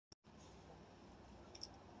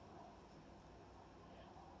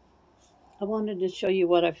I wanted to show you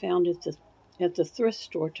what I found at the thrift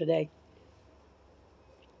store today.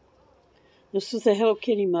 This is a Hello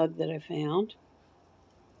Kitty mug that I found.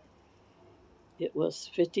 It was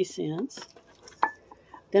 50 cents.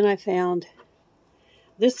 Then I found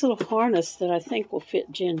this little harness that I think will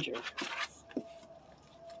fit Ginger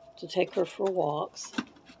to take her for walks.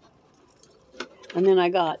 And then I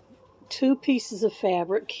got 2 pieces of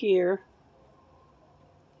fabric here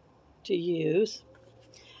to use.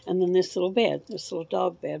 And then this little bed, this little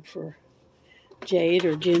dog bed for Jade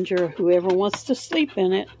or Ginger or whoever wants to sleep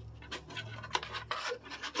in it.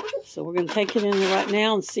 So we're going to take it in there right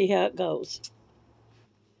now and see how it goes.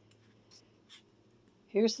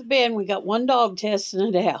 Here's the bed. We got one dog testing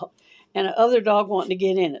it out and another dog wanting to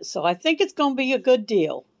get in it. So I think it's going to be a good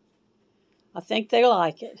deal. I think they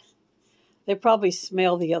like it. They probably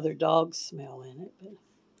smell the other dog's smell in it, but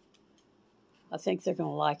I think they're going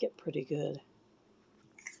to like it pretty good.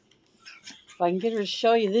 If I can get her to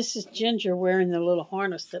show you, this is Ginger wearing the little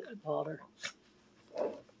harness that I bought her.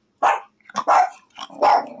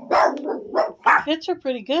 Fits her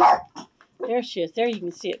pretty good. There she is. There you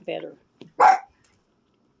can see it better.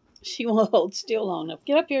 She won't hold still long enough.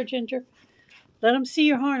 Get up here, Ginger. Let them see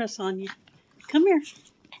your harness on you. Come here.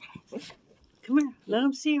 Come here. Let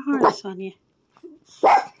them see your harness on you.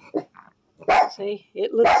 See,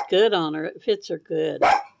 it looks good on her. It fits her good.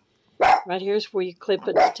 Right here's where you clip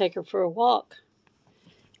it to take her for a walk.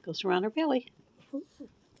 It goes around her belly.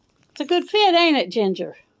 It's a good fit, ain't it,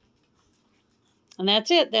 Ginger? And that's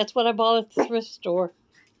it. That's what I bought at the thrift store.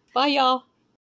 Bye, y'all.